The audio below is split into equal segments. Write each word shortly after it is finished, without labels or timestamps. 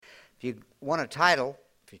If you want a title,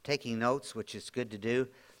 if you're taking notes, which is good to do,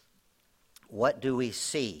 What Do We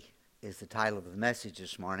See is the title of the message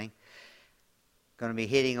this morning. Going to be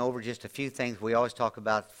hitting over just a few things we always talk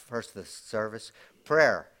about first of the service.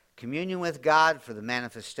 Prayer, communion with God for the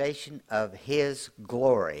manifestation of His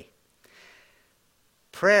glory.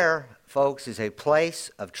 Prayer, folks, is a place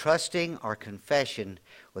of trusting our confession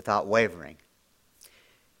without wavering.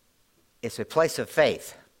 It's a place of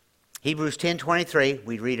faith. Hebrews 10:23,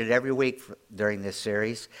 we read it every week during this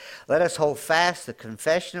series. Let us hold fast the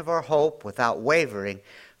confession of our hope without wavering,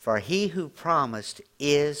 for He who promised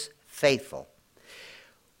is faithful.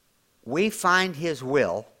 We find His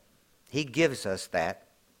will. He gives us that,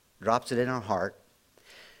 drops it in our heart.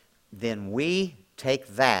 Then we take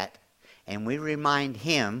that and we remind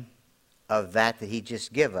Him of that He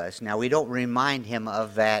just gave us. Now, we don't remind Him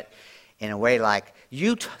of that in a way like,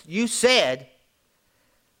 you said.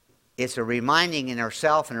 It's a reminding in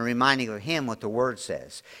ourselves and a reminding of Him what the Word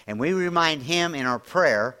says. And we remind Him in our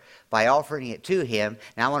prayer by offering it to Him.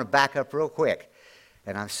 Now, I want to back up real quick.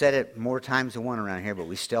 And I've said it more times than one around here, but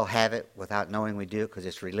we still have it without knowing we do it because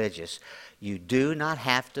it's religious. You do not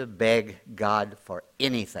have to beg God for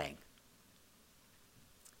anything.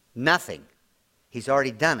 Nothing. He's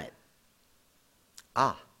already done it.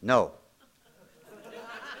 No.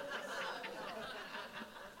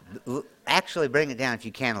 Actually, bring it down if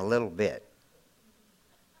you can a little bit.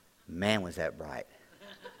 Man, was that bright.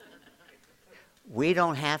 We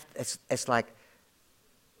don't have, it's like,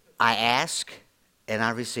 I ask and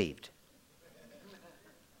I received.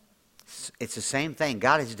 It's the same thing.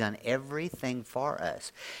 God has done everything for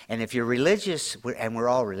us. And if you're religious, and we're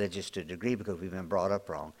all religious to a degree because we've been brought up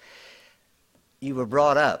wrong. You were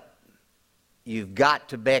brought up. You've got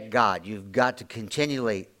to beg God. You've got to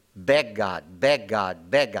continually beg God, beg God,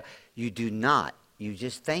 beg God. You do not. You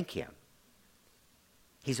just thank Him.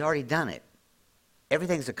 He's already done it.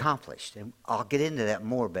 Everything's accomplished. And I'll get into that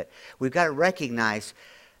more, but we've got to recognize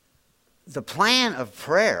the plan of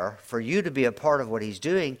prayer for you to be a part of what He's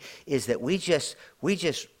doing is that we just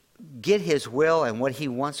get His will and what He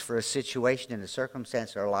wants for a situation and a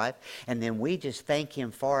circumstance in our life, and then we just thank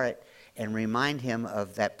Him for it and remind Him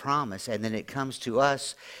of that promise, and then it comes to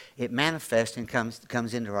us, it manifests and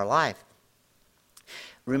comes into our life.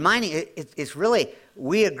 Reminding, it's really,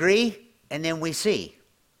 we agree and then we see,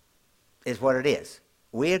 is what it is.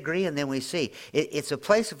 We agree and then we see. It's a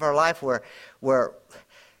place of our life where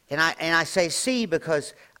and I say see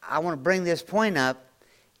because I want to bring this point up.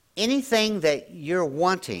 Anything that you're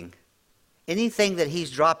wanting, anything that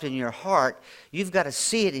He's dropped in your heart, you've got to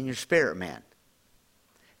see it in your spirit, man.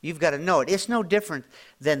 You've got to know it. It's no different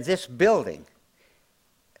than this building.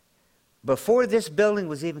 Before this building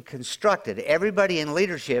was even constructed, everybody in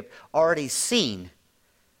leadership already seen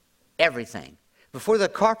everything. Before the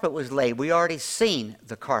carpet was laid, we already seen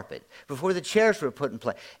the carpet. Before the chairs were put in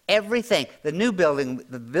place, everything, the new building,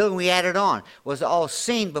 the building we added on, was all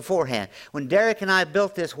seen beforehand. When Derek and I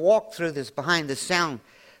built this, walked through this behind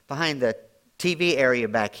the TV area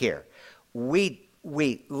back here, we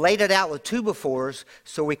laid it out with 2x4s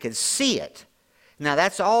so we could see it. Now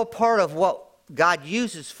that's all part of what God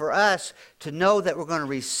uses for us to know that we're going to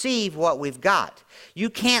receive what we've got. You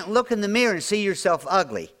can't look in the mirror and see yourself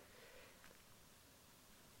ugly.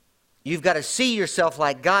 You've got to see yourself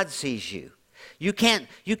like God sees you. You can't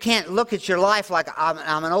look at your life like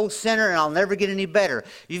I'm an old sinner and I'll never get any better.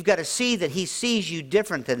 You've got to see that He sees you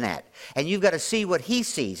different than that. And you've got to see what He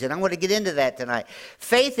sees. And I'm going to get into that tonight.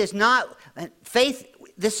 Faith,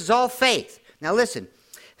 this is all faith. Now listen,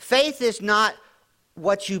 faith is not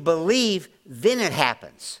what you believe, then it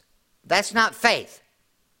happens. That's not faith.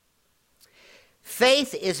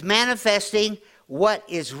 Faith is manifesting what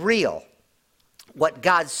is real, what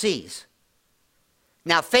God sees.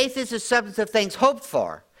 Now, faith is the substance of things hoped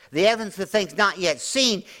for, the evidence of things not yet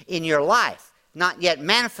seen in your life, not yet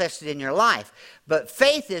manifested in your life. But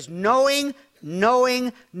faith is knowing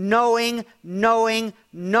that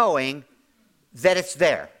it's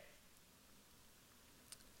there.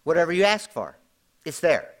 Whatever you ask for, it's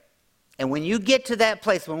there. And when you get to that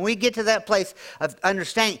place, when we get to that place of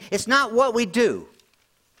understanding, it's not what we do.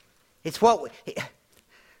 It's what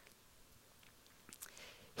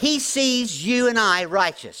He sees you and I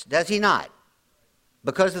righteous, does He not?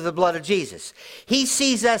 Because of the blood of Jesus. He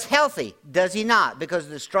sees us healthy, does He not? Because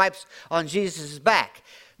of the stripes on Jesus' back.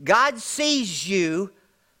 God sees you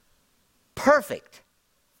perfect.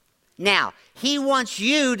 Now, He wants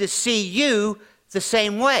you to see you the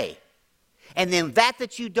same way. And then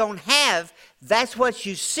that you don't have, that's what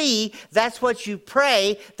you see, that's what you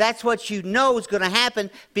pray, that's what you know is going to happen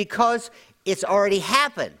because it's already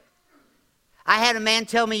happened. I had a man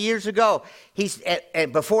tell me years ago,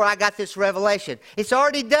 and before I got this revelation, it's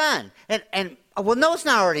already done. And well, no, it's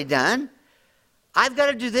not already done. I've got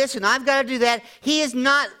to do this and I've got to do that. He's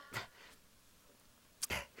not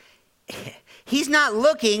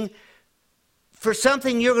looking for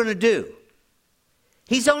something you're going to do.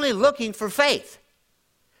 He's only looking for faith.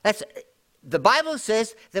 The Bible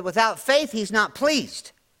says that without faith, he's not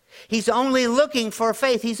pleased. He's only looking for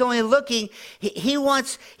faith. He's only looking, he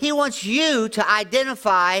wants you to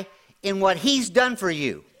identify in what he's done for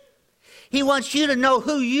you. He wants you to know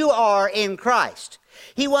who you are in Christ.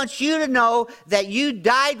 He wants you to know that you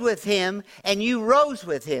died with him and you rose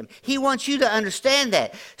with him. He wants you to understand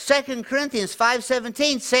that. 2 Corinthians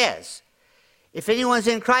 5:17 says, if anyone's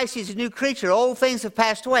in Christ, he's a new creature. Old things have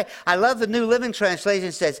passed away. I love the New Living Translation.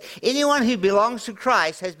 It says, anyone who belongs to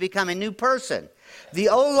Christ has become a new person. The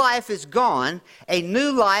old life is gone. A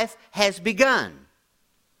new life has begun.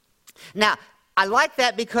 Now, I like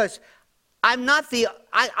that because I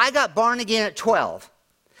got born again at 12,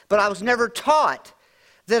 but I was never taught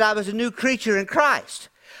that I was a new creature in Christ.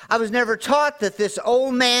 I was never taught that this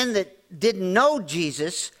old man that didn't know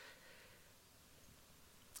Jesus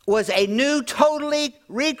was a new, totally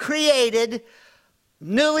recreated,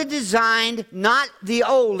 newly designed, not the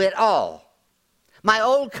old at all. My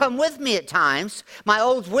old come with me at times. My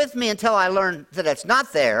old's with me until I learn that it's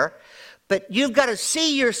not there. But you've got to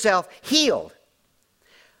see yourself healed.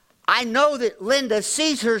 I know that Linda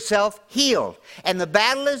sees herself healed. And the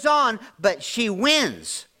battle is on, but she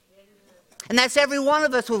wins. And that's every one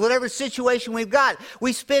of us with whatever situation we've got.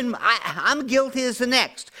 I'm guilty as the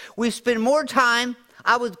next. We spend more time.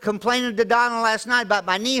 I was complaining to Donna last night about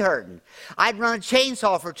my knee hurting. I'd run a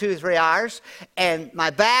chainsaw for 2 or 3 hours, and my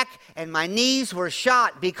back and my knees were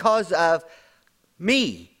shot because of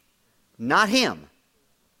me, not him.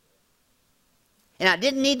 And I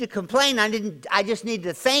didn't need to complain. I just needed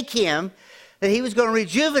to thank him that he was going to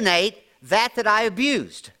rejuvenate that I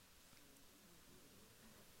abused.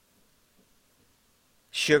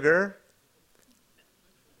 Sugar.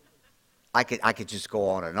 I could just go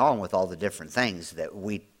on and on with all the different things that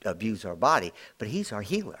we abuse our body, but he's our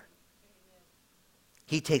healer.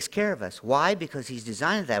 He takes care of us. Why? Because he's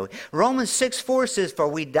designed it that way. Romans 6:4 says, for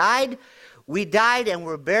we died and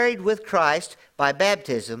were buried with Christ by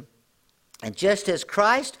baptism, and just as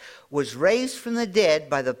Christ was raised from the dead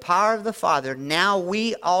by the power of the Father, now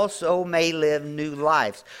we also may live new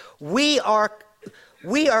lives. We are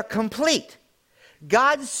complete.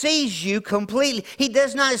 God sees you completely. He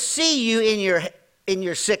does not see you in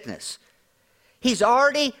your sickness. He's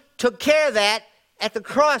already took care of that at the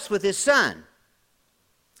cross with his son.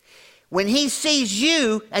 When he sees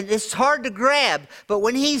you, and it's hard to grab, but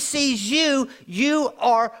when he sees you, you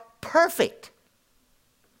are perfect.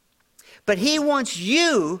 But he wants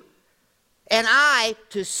you and I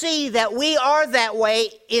to see that we are that way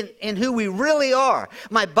in who we really are.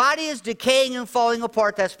 My body is decaying and falling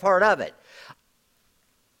apart. That's part of it.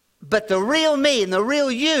 But the real me and the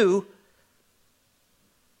real you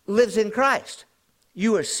lives in Christ.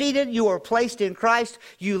 You are seated. You are placed in Christ.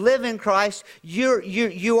 You live in Christ. You're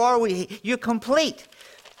complete.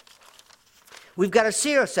 We've got to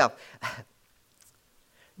see ourselves.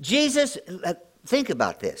 Jesus, think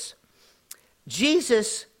about this.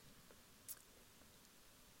 Jesus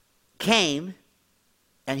came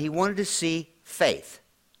and he wanted to see faith.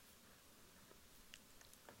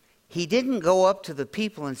 He didn't go up to the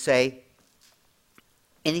people and say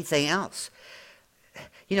anything else.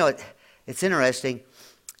 You know, it's interesting.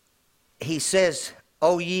 He says,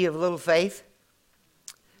 "O ye of little faith,"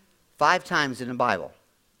 5 times in the Bible.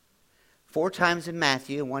 4 times in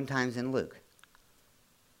Matthew and 1 time in Luke.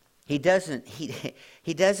 He doesn't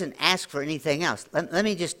ask for anything else. Let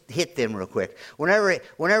me just hit them real quick. Whenever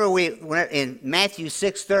in Matthew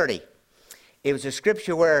 6:30, it was a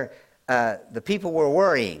scripture where the people were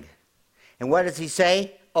worrying. And what does he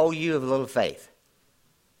say? "Oh, you of little faith."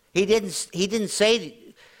 He didn't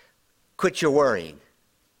say, "Quit your worrying."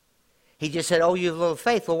 He just said, "Oh, you of little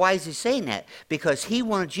faith." Well, why is he saying that? Because he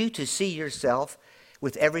wanted you to see yourself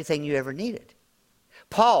with everything you ever needed.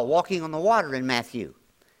 Paul, walking on the water in Matthew,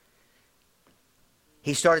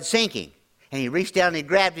 he started sinking. And he reached down and he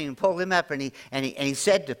grabbed him and pulled him up. And he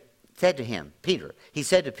said to him, Peter, he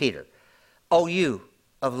said to Peter, "Oh, you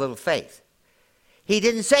of little faith." He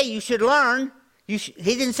didn't say you should learn. He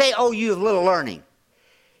didn't say, "Oh, you of little learning."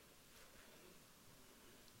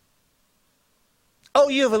 "Oh,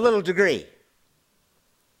 you have a little degree."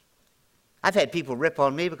 I've had people rip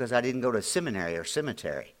on me because I didn't go to seminary or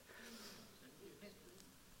cemetery.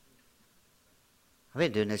 I've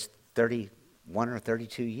been doing this 31 or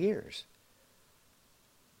 32 years.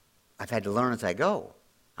 I've had to learn as I go.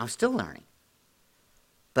 I'm still learning.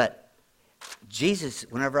 But Jesus,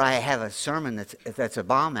 whenever I have a sermon that's a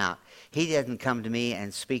bomb out, he doesn't come to me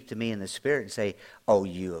and speak to me in the Spirit and say, oh,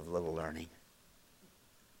 you of little learning.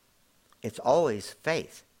 It's always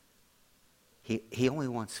faith. He only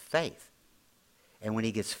wants faith. And when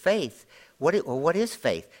he gets faith, what is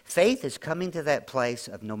faith? Faith is coming to that place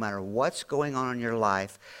of no matter what's going on in your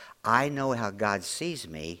life, I know how God sees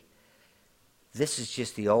me. This is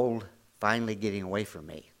just the old finally getting away from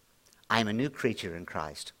me. I am a new creature in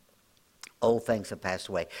Christ. Old things have passed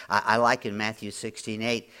away. I like in Matthew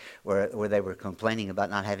 16:8 where they were complaining about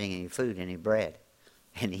not having any food, any bread.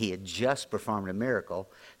 And he had just performed a miracle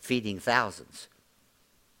feeding thousands.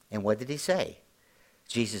 And what did he say?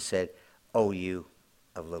 Jesus said, oh, you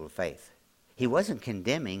of little faith. He wasn't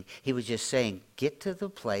condemning. He was just saying, get to the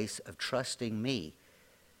place of trusting me.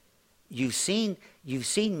 You've seen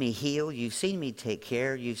me heal. You've seen me take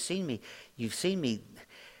care. You've seen me.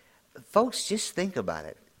 Folks, just think about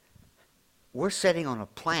it. We're sitting on a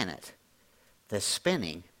planet that's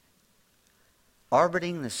spinning,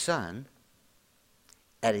 orbiting the sun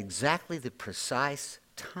at exactly the precise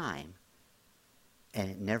time,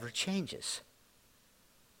 and it never changes.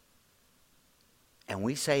 And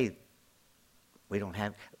we say we don't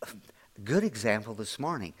have a good example this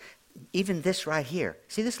morning. Even this right here.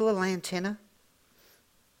 See this little antenna?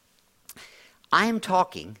 I am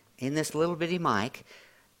talking in this little bitty mic.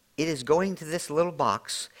 It is going to this little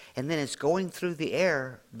box, and then it's going through the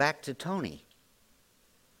air back to Tony.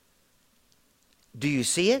 Do you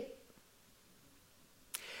see it?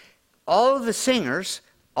 All of the singers,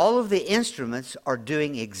 all of the instruments are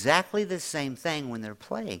doing exactly the same thing when they're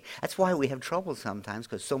playing. That's why we have trouble sometimes,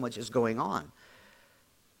 because so much is going on.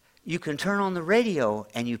 You can turn on the radio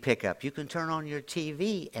and you pick up. You can turn on your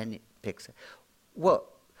TV and it picks up. Well,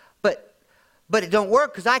 but it don't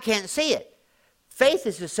work because I can't see it. Faith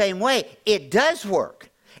is the same way. It does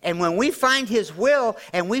work. And when we find his will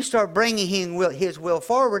and we start bringing his will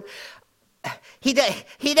forward, he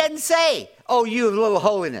doesn't say, oh, you have little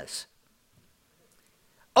holiness.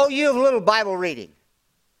 Oh, you have little Bible reading.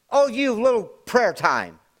 Oh, you have little prayer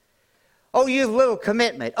time. Oh, you have little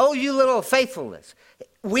commitment. Oh, you little faithfulness.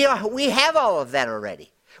 We have all of that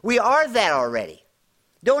already. We are that already.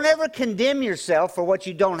 Don't ever condemn yourself for what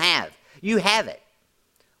you don't have. You have it.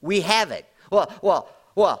 We have it. Well,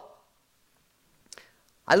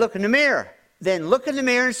 I look in the mirror. Then look in the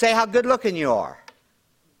mirror and say how good looking you are.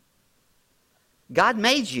 God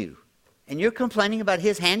made you, and you're complaining about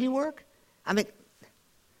his handiwork? I mean,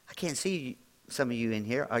 I can't see some of you in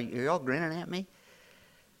here. Are you all grinning at me?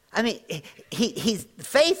 I mean,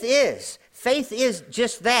 faith is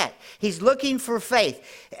just that. He's looking for faith.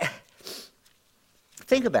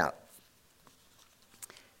 Think about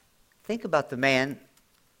the man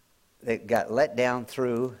that got let down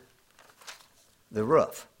through the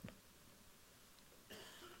roof.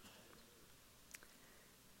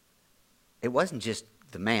 It wasn't just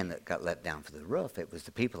the man that got let down through the roof. It was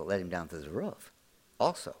the people that let him down through the roof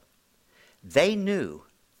also. They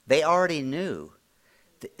already knew.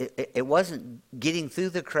 It wasn't getting through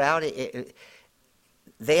the crowd.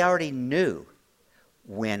 They already knew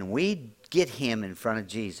when we get him in front of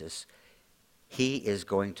Jesus, he is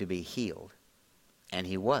going to be healed. And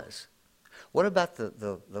he was. What about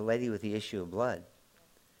the lady with the issue of blood?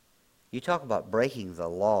 You talk about breaking the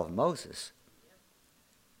law of Moses.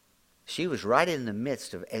 She was right in the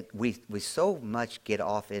midst of it. We so much get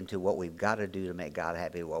off into what we've got to do to make God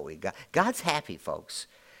happy, what we got. God's happy, folks.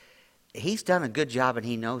 He's done a good job and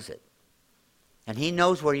he knows it. And he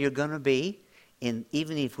knows where you're going to be. And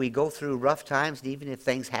even if we go through rough times, and even if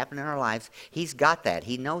things happen in our lives, he's got that.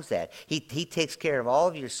 He knows that. He takes care of all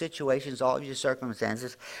of your situations, all of your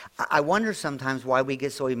circumstances. I wonder sometimes why we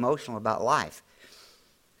get so emotional about life.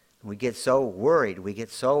 We get so worried. We get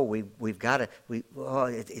so, we've got to,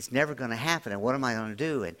 it's never going to happen. And what am I going to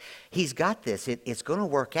do? And he's got this. It's going to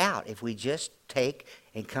work out if we just take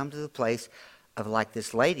and come to the place of like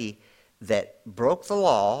this lady that broke the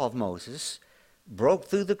law of Moses, broke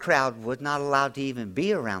through the crowd, was not allowed to even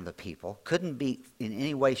be around the people, couldn't be in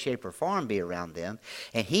any way, shape, or form be around them.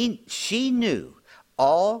 And she knew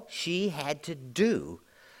all she had to do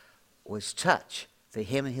was touch the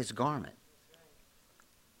hem of his garment.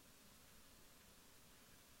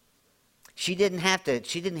 She didn't have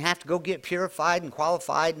to go get purified and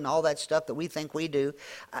qualified and all that stuff that we think we do.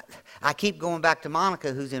 I keep going back to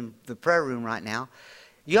Monica, who's in the prayer room right now.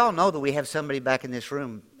 You all know that we have somebody back in this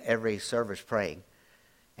room every service praying.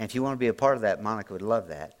 And if you want to be a part of that, Monica would love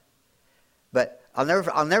that. But I'll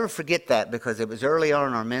never forget that, because it was early on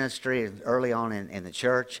in our ministry and early on in the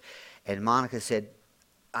church. And Monica said,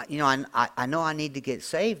 I know I need to get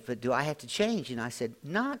saved, but do I have to change? And I said,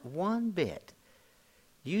 not one bit.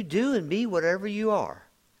 You do and be whatever you are.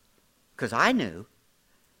 Because I knew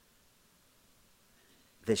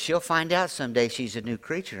that she'll find out someday she's a new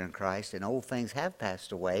creature in Christ and old things have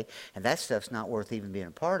passed away and that stuff's not worth even being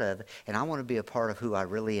a part of. And I want to be a part of who I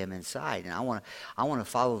really am inside. And I want to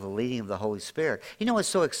follow the leading of the Holy Spirit. You know what's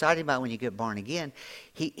so exciting about when you get born again?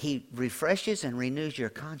 He refreshes and renews your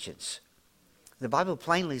conscience. The Bible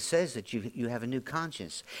plainly says that you have a new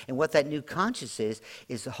conscience. And what that new conscience is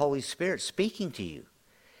the Holy Spirit speaking to you.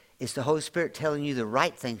 It's the Holy Spirit telling you the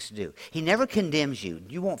right things to do. He never condemns you.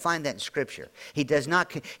 You won't find that in Scripture. He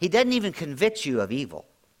doesn't even convict you of evil.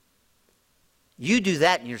 You do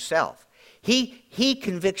that in yourself. He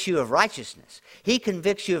convicts you of righteousness. He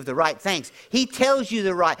convicts you of the right things. He tells you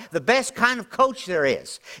the best kind of coach there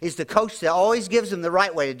is the coach that always gives them the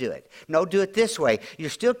right way to do it. No, do it this way.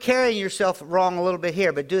 You're still carrying yourself wrong a little bit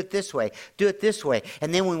here, but do it this way. Do it this way.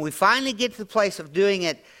 And then when we finally get to the place of doing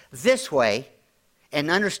it this way, and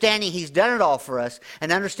understanding He's done it all for us,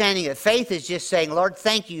 and understanding that faith is just saying, Lord,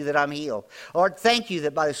 thank you that I'm healed. Lord, thank you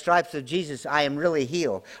that by the stripes of Jesus I am really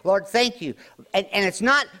healed. Lord, thank you. And it's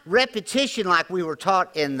not repetition like we were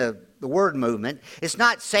taught in the word movement. It's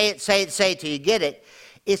not say it till you get it.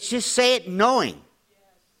 It's just say it knowing.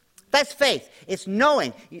 That's faith. It's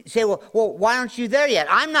knowing. You say, well, why aren't you there yet?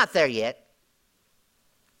 I'm not there yet.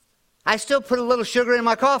 I still put a little sugar in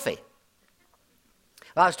my coffee.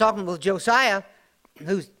 I was talking with Josiah,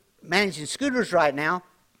 who's managing scooters right now.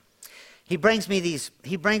 He brings me these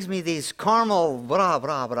caramel blah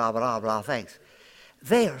blah blah blah blah things.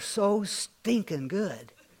 They are so stinking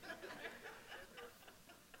good.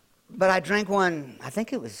 But I drank one, I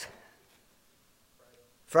think it was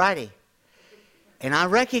Friday. And I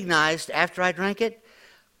recognized after I drank it,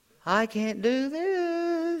 I can't do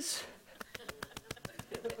this.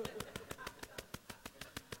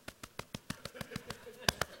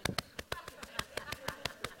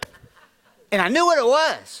 And I knew what it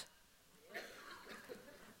was.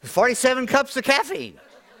 47 cups of caffeine.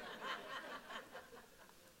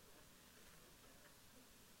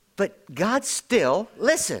 But God still,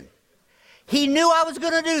 listen, He knew I was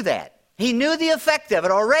going to do that. He knew the effect of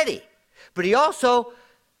it already. But He also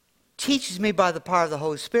teaches me by the power of the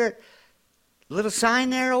Holy Spirit. Little sign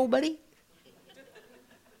there, old buddy.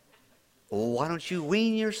 Why don't you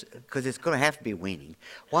wean yourself, because it's going to have to be weaning.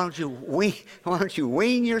 Why don't you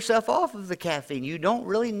wean yourself off of the caffeine? You don't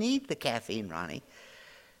really need the caffeine, Ronnie.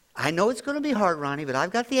 I know it's going to be hard, Ronnie, but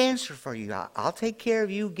I've got the answer for you. I'll take care of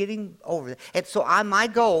you getting over it. And so my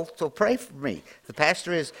goal, so pray for me. The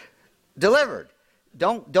pastor is delivered.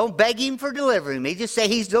 Don't beg him for delivering me. Just say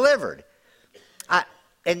he's delivered.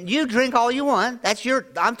 And you drink all you want.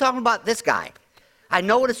 I'm talking about this guy. I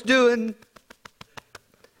know what it's doing.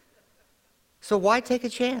 So why take a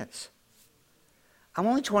chance? I'm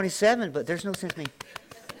only 27, but there's no sense in me.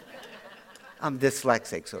 I'm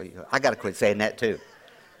dyslexic, so I got to quit saying that too.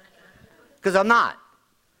 Because I'm not.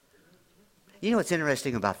 You know what's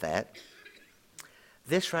interesting about that?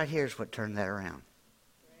 This right here is what turned that around.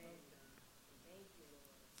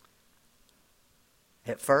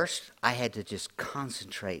 At first, I had to just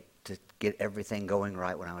concentrate to get everything going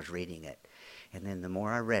right when I was reading it. And then the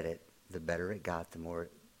more I read it, the better it got, the more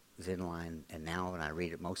it was in line. And now when I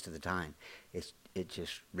read it most of the time, it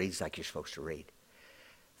just reads like you're supposed to read.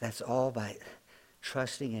 That's all by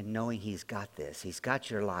trusting and knowing He's got this. He's got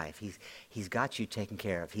your life. He's got you taken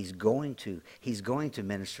care of. He's going to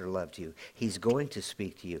minister love to you. He's going to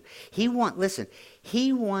speak to you. He wants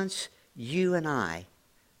you and I,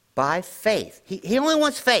 by faith. He only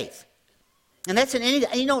wants faith. And that's in any,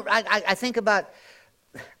 I think about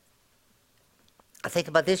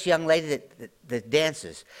this young lady that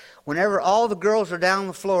dances. Whenever all the girls are down on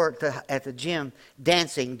the floor at the gym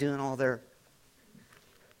dancing, doing all their...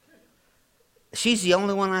 She's the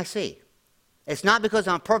only one I see. It's not because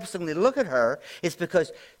I'm purposely look at her. It's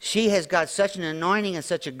because she has got such an anointing and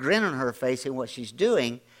such a grin on her face in what she's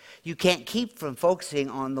doing. You can't keep from focusing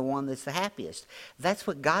on the one that's the happiest. That's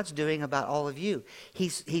what God's doing about all of you.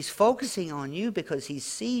 He's focusing on you because He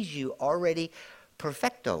sees you already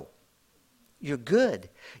perfecto. You're good.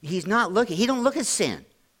 He don't look at sin.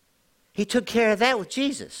 He took care of that with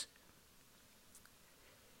Jesus.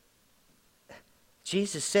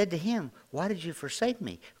 Jesus said to him, why did you forsake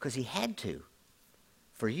me? Because He had to,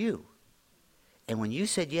 for you. And when you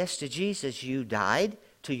said yes to Jesus, you died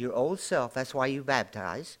to your old self. That's why you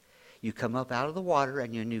baptize. You come up out of the water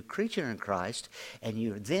and you're a new creature in Christ. And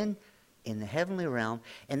you're then in the heavenly realm.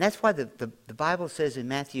 And that's why the Bible says in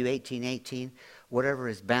Matthew 18:18, whatever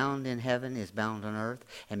is bound in heaven is bound on earth.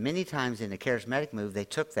 And many times in the charismatic move, they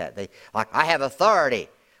took that. They like, I have authority.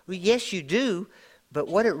 Well, yes, you do. But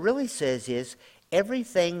what it really says is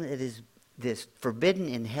everything that is this forbidden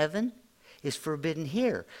in heaven is forbidden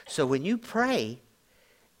here. So when you pray,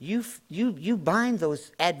 you bind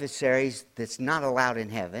those adversaries that's not allowed in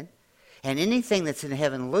heaven. And anything that's in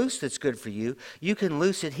heaven loose that's good for you, you can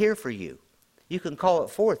loose it here for you. You can call it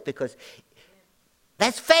forth because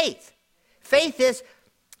that's faith. Faith is,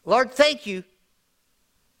 Lord, thank you.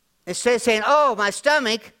 Instead of saying, oh, my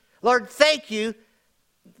stomach, Lord, thank you.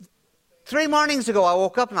 3 mornings ago, I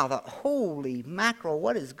woke up and I thought, holy mackerel,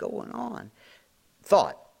 what is going on?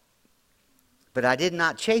 Thought. But I did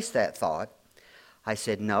not chase that thought. I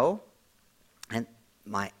said, no. And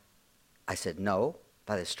I said, no.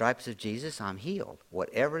 By the stripes of Jesus, I'm healed.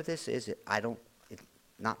 Whatever this is, it's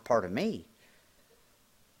not part of me.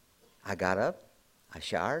 I got up, I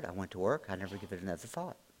showered, I went to work, I never give it another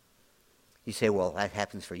thought. You say, well, that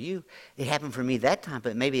happens for you. It happened for me that time,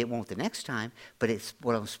 but maybe it won't the next time, but it's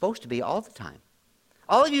what I'm supposed to be all the time.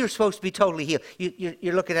 All of you are supposed to be totally healed.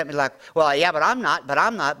 You're looking at me like, well, yeah, but I'm not,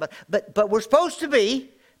 but we're supposed to be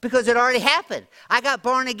because it already happened. I got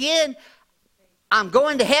born again. I'm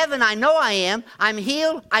going to heaven. I know I am. I'm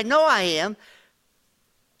healed. I know I am.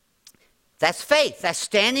 That's faith. That's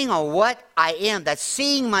standing on what I am. That's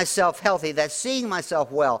seeing myself healthy. That's seeing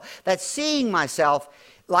myself well. That's seeing myself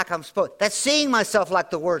like I'm supposed. That's seeing myself like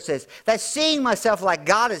the Word says. That's seeing myself like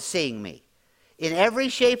God is seeing me. In every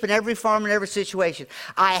shape, in every form, in every situation.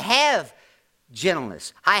 I have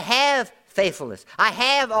gentleness. I have faithfulness. I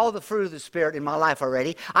have all the fruit of the Spirit in my life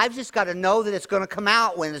already. I've just got to know that it's going to come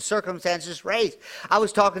out when the circumstances raise. I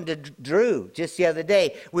was talking to Drew just the other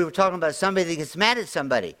day. We were talking about somebody that gets mad at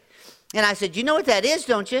somebody. And I said, you know what that is,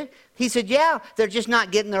 don't you? He said, yeah, they're just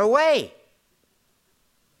not getting their way.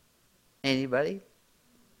 Anybody?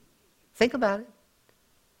 Think about it.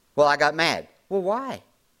 Well, I got mad. Well, why?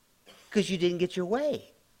 Because you didn't get your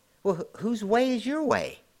way. Well, whose way is your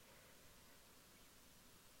way?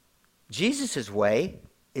 Jesus' way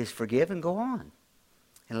is forgive and go on.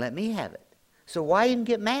 And let me have it. So why even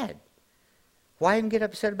get mad? Why even get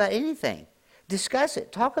upset about anything? Discuss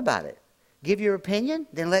it. Talk about it. Give your opinion,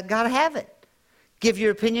 then let God have it. Give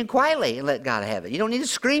your opinion quietly and let God have it. You don't need to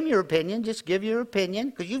scream your opinion. Just give your opinion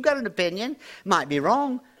because you've got an opinion. Might be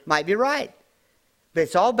wrong, might be right. But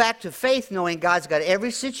it's all back to faith, knowing God's got every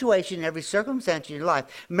situation, every circumstance in your life.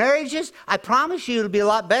 Marriages, I promise you it'll be a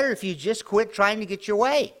lot better if you just quit trying to get your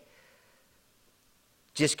way.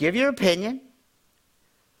 Just give your opinion.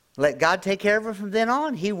 Let God take care of it from then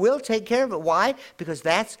on. He will take care of it. Why? Because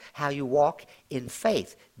that's how you walk in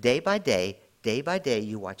faith. Day by day,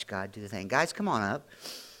 you watch God do the thing. Guys, come on up.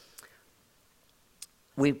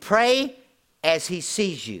 We pray as He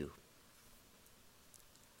sees you.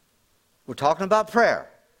 We're talking about prayer.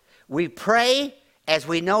 We pray as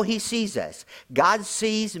we know He sees us. God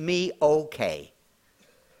sees me okay.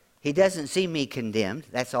 He doesn't see me condemned.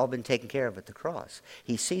 That's all been taken care of at the cross.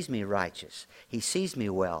 He sees me righteous. He sees me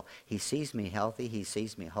well. He sees me healthy. He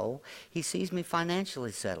sees me whole. He sees me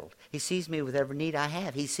financially settled. He sees me with every need I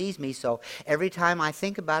have. He sees me, so every time I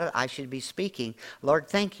think about it, I should be speaking, Lord,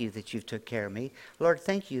 thank you that you've took care of me. Lord,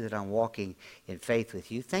 thank you that I'm walking in faith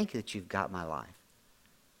with you. Thank you that you've got my life.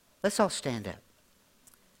 Let's all stand up.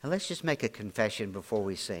 And let's just make a confession before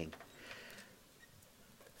we sing.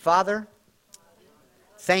 Father,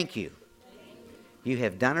 thank you. You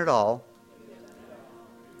have done it all.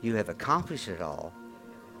 You have accomplished it all.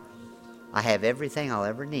 I have everything I'll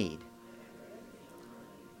ever need.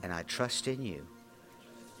 And I trust in you.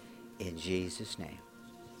 In Jesus' name.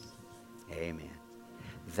 Amen.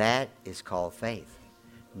 That is called faith.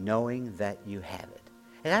 Knowing that you have it.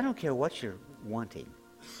 And I don't care what you're wanting.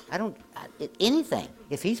 Anything.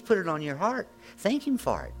 If He's put it on your heart, thank Him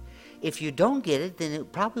for it. If you don't get it, then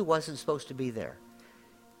it probably wasn't supposed to be there.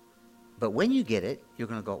 But when you get it, you're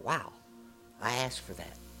going to go, wow, I asked for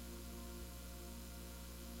that.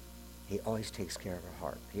 He always takes care of our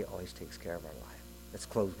heart. He always takes care of our life. Let's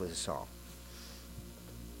close with a song.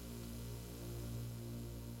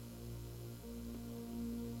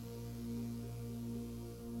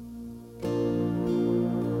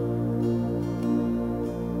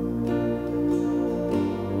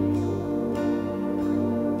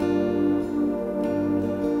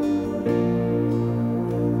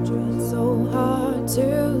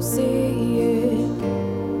 To see it.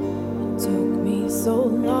 It took me so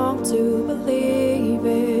long to believe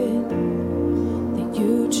it, that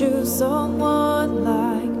you choose someone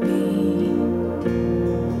like me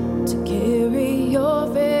to carry your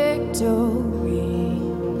victory.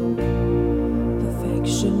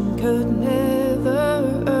 Perfection could never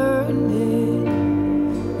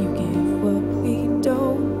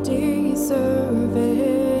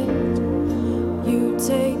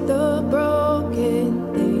take the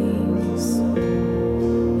broken things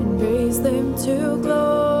and raise them to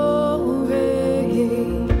glory.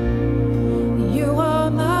 You are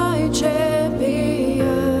my champion.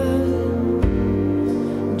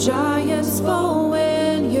 Giants fall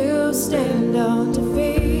when you stand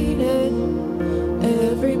undefeated.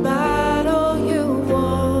 Every battle you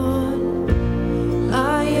won.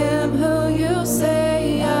 I am who you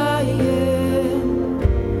say I am.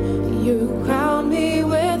 You crown me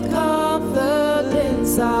with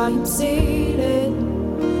confidence. I am seated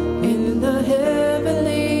in the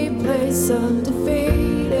heavenly place,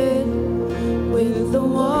 undefeated, with the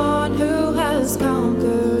one who has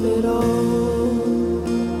conquered it all.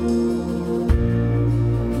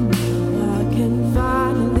 Now I can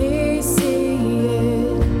finally see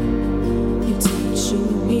it. You're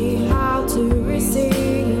teaching me how to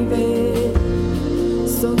receive it,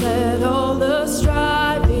 so let all the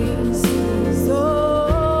striving cease.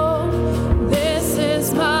 Oh, this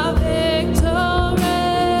is my victory.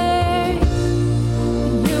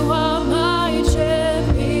 You are my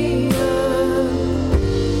champion.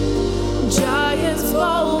 Giants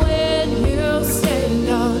fall when you stand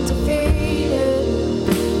undefeated.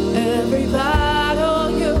 Every battle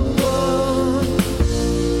you won.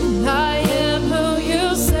 I am who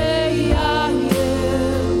you say I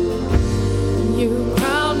am. You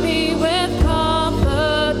crown me with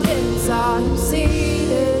confidence. I'm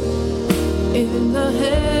seated in the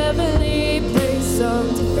heavenly place,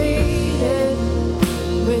 undefeated,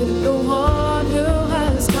 with the one who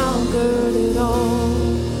has conquered it all.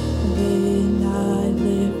 Then I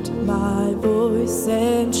lift my voice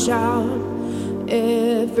and shout.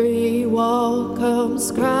 Every wall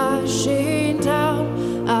comes crashing down.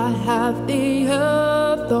 I have the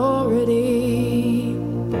authority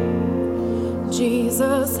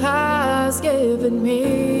Jesus has given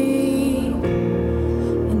me.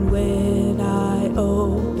 And when I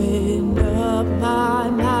open up my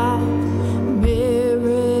mouth,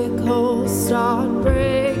 miracles start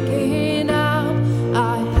breaking out.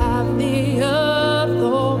 I have the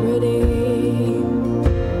authority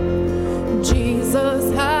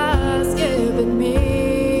Jesus has given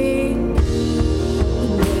me.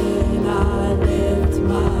 And when I lift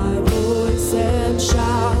my voice and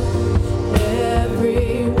shout,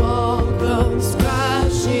 every wall comes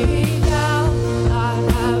crashing down. I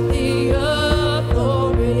have the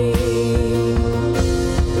authority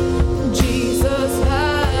Jesus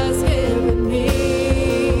has given me.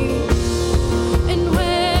 And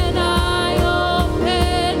when I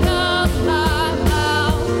open up my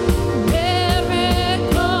mouth,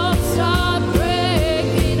 miracles start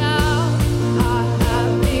breaking out. I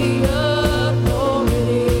have the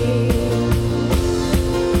authority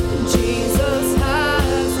Jesus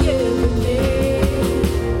has given me.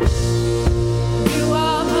 You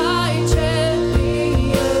are my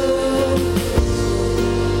champion.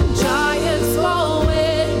 Giants fall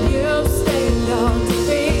when you stand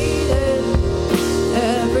undefeated.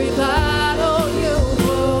 Every battle you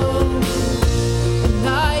won. And I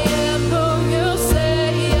am who you say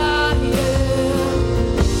I am.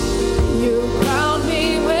 You crown me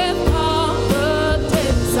with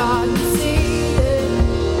confidence. I'm seated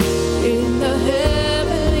in the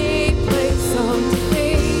heavenly place,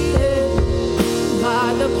 undefeated, by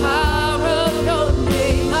the power of your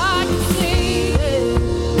name. I'm seated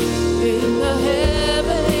in the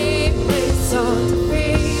heavenly place,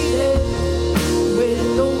 undefeated, with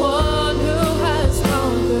the one who has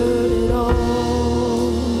conquered it all.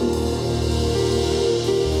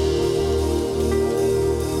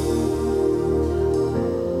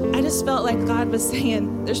 I just felt like God was saying,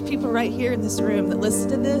 there's people right here in this room that listen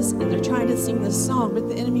to this and they're trying to sing this song, but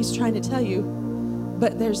the enemy's trying to tell you,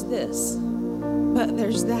 but there's this, but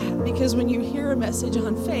there's that. Because when you hear a message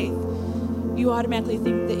on faith, you automatically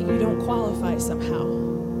think that you don't qualify somehow.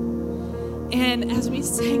 And as we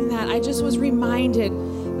sang that, I just was reminded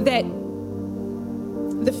that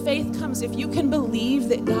the faith comes if you can believe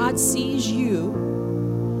that God sees you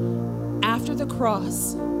after the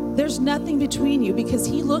cross. There's nothing between you, because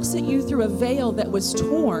he looks at you through a veil that was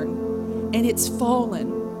torn and it's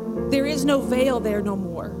fallen. There is no veil there no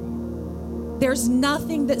more. There's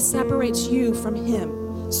nothing that separates you from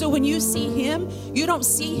him. So when you see him, you don't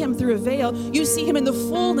see him through a veil. You see him in the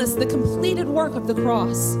fullness, the completed work of the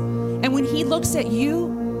cross. And when he looks at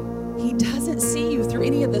you, he doesn't see you through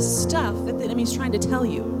any of the stuff that the enemy's trying to tell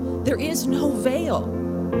you. There is no veil.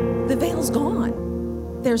 The veil's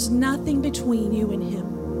gone. There's nothing between you and him.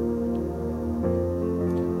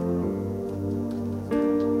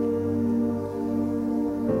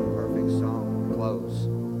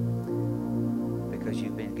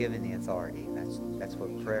 given the authority. That's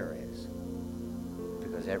what prayer is.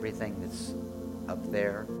 Because everything that's up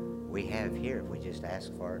there, we have here if we just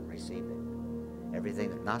ask for it and receive it. Everything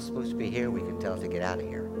that's not supposed to be here, we can tell it to get out of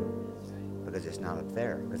here. Because it's not up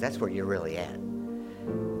there. Because that's where you're really at.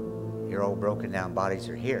 Your old broken down bodies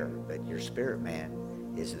are here, but your spirit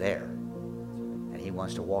man is there. And he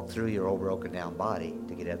wants to walk through your old broken down body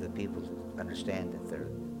to get other people to understand that they're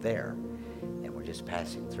there. And we're just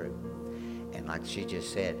passing through. And like she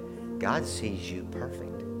just said, God sees you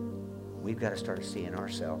perfect. We've got to start seeing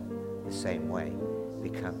ourselves the same way,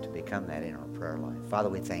 to become that in our prayer life. Father,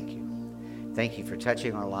 we thank you. Thank you for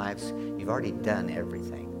touching our lives. You've already done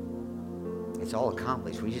everything. It's all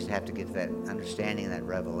accomplished. We just have to get that understanding, that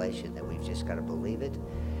revelation that we've just got to believe it,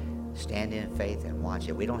 stand in faith, and watch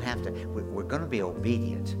it. We don't have to. We're going to be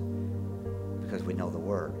obedient because we know the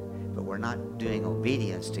Word, but we're not doing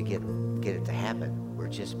obedience to get it to happen. We're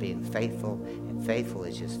just being faithful, and faith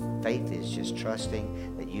is just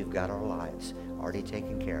trusting that you've got our lives already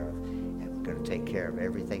taken care of, and we're going to take care of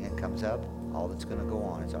everything that comes up. All that's going to go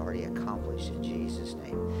on is already accomplished in Jesus'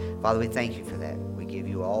 name. Father, we thank you for that. We give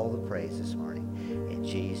you all the praise this morning. In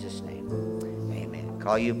Jesus' name, amen.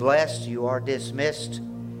 Call you blessed. You are dismissed.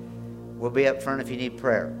 We'll be up front if you need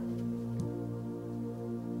prayer.